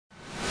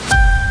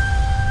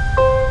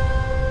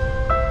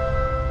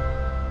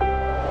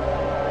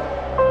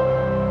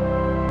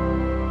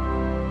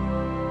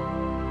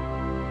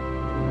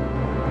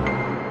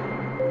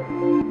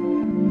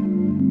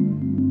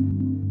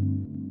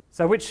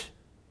So which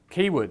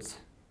keywords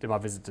do my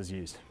visitors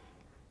use?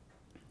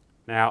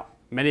 Now,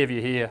 many of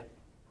you here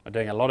are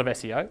doing a lot of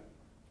SEO.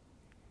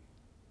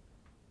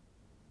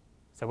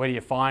 So where do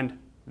you find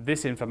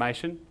this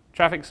information?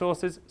 Traffic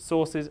sources,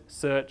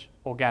 search,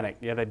 organic.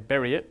 Yeah, they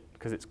bury it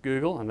because it's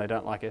Google and they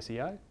don't like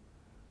SEO.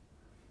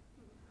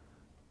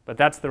 But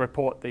that's the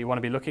report that you want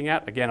to be looking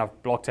at. Again,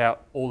 I've blocked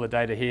out all the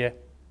data here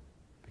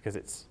because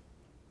it's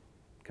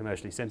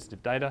commercially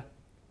sensitive data.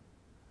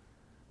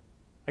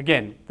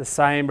 Again, the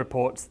same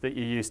reports that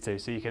you're used to.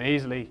 So you can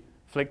easily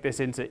flick this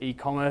into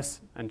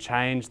e-commerce and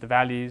change the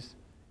values.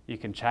 You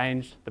can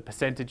change the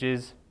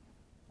percentages.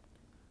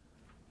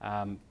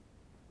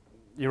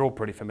 You're all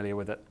pretty familiar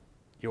with it.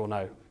 You all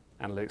know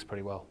analytics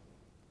pretty well.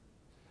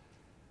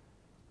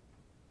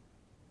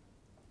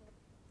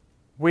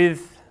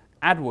 With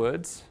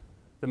AdWords,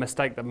 the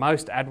mistake that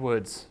most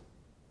AdWords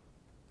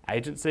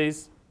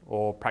agencies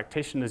or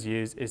practitioners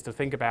use is to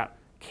think about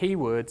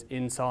keywords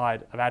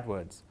inside of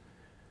AdWords.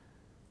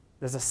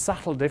 There's a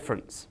subtle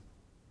difference.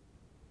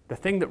 The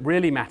thing that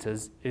really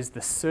matters is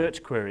the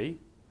search query,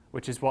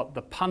 which is what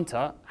the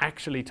punter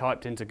actually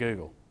typed into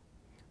Google.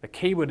 The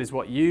keyword is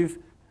what you've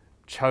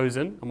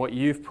chosen and what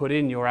you've put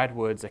in your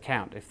AdWords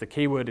account. If the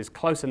keyword is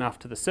close enough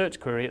to the search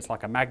query, it's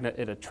like a magnet,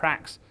 it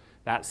attracts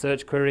that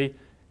search query,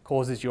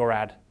 causes your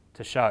ad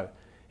to show.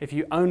 If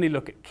you only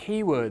look at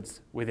keywords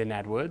within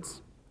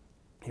AdWords,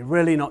 you're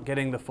really not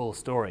getting the full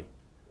story.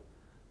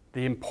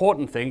 The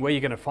important thing, where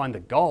you're going to find the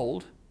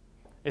gold,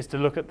 is to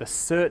look at the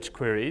search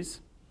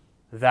queries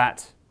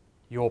that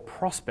your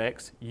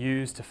prospects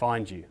use to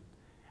find you.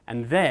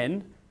 And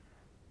then,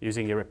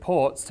 using your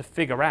reports, to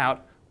figure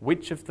out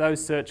which of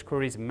those search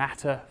queries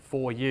matter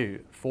for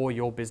you, for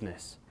your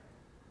business.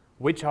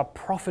 Which are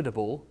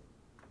profitable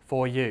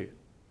for you.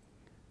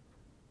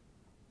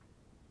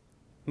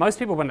 Most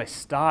people, when they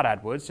start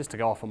AdWords, just to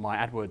go off on my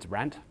AdWords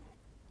rant,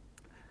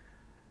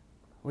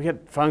 we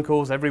get phone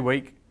calls every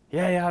week.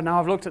 Yeah, no,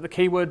 I've looked at the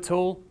keyword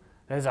tool.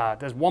 There's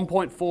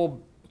 1.4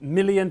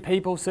 million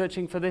people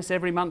searching for this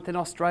every month in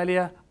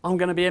Australia. I'm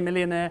going to be a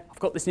millionaire. I've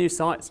got this new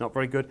site. It's not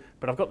very good,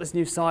 but I've got this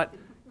new site.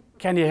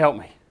 Can you help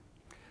me?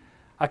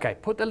 Okay,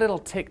 put the little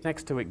tick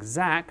next to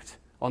exact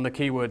on the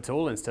keyword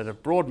tool instead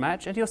of broad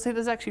match, and you'll see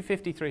there's actually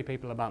 53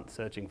 people a month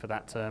searching for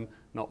that term,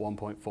 not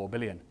 1.4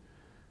 billion.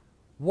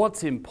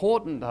 What's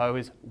important though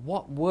is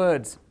what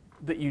words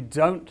that you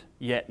don't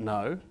yet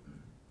know,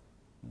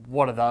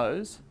 what are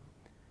those?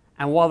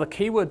 And while the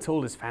keyword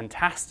tool is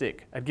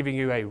fantastic at giving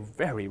you a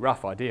very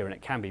rough idea, and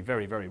it can be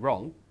very, very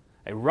wrong,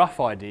 a rough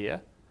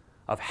idea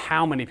of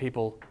how many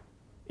people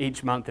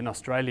each month in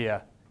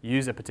Australia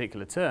use a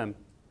particular term,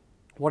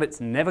 what it's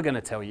never going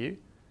to tell you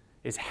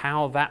is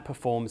how that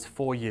performs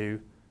for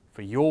you,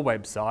 for your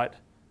website,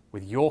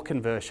 with your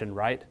conversion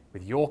rate,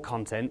 with your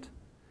content.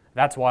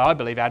 That's why I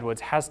believe AdWords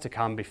has to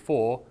come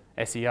before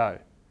SEO.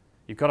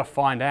 You've got to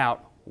find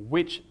out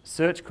which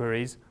search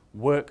queries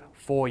work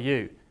for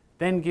you.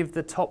 Then give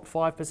the top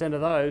 5%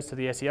 of those to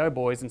the SEO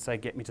boys and say,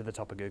 get me to the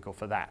top of Google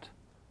for that.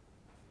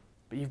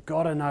 But you've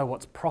got to know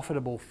what's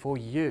profitable for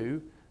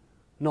you,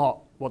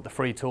 not what the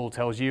free tool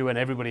tells you and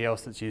everybody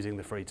else that's using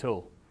the free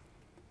tool.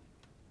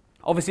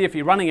 Obviously, if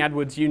you're running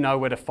AdWords, you know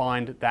where to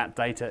find that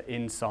data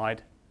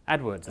inside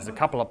AdWords. There's a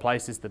couple of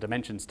places. The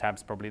Dimensions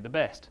tab's probably the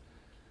best.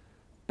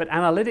 But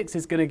analytics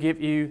is going to give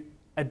you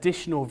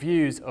additional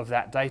views of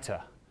that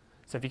data.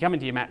 So if you come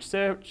into your Match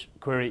Search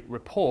Query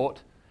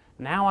report,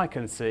 now I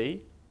can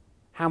see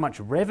how much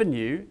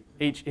revenue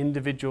each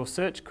individual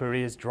search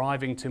query is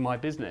driving to my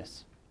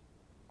business.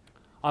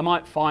 I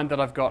might find that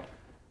I've got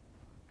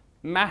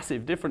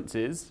massive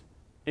differences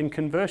in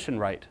conversion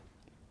rate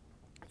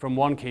from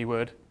one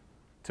keyword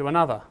to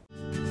another.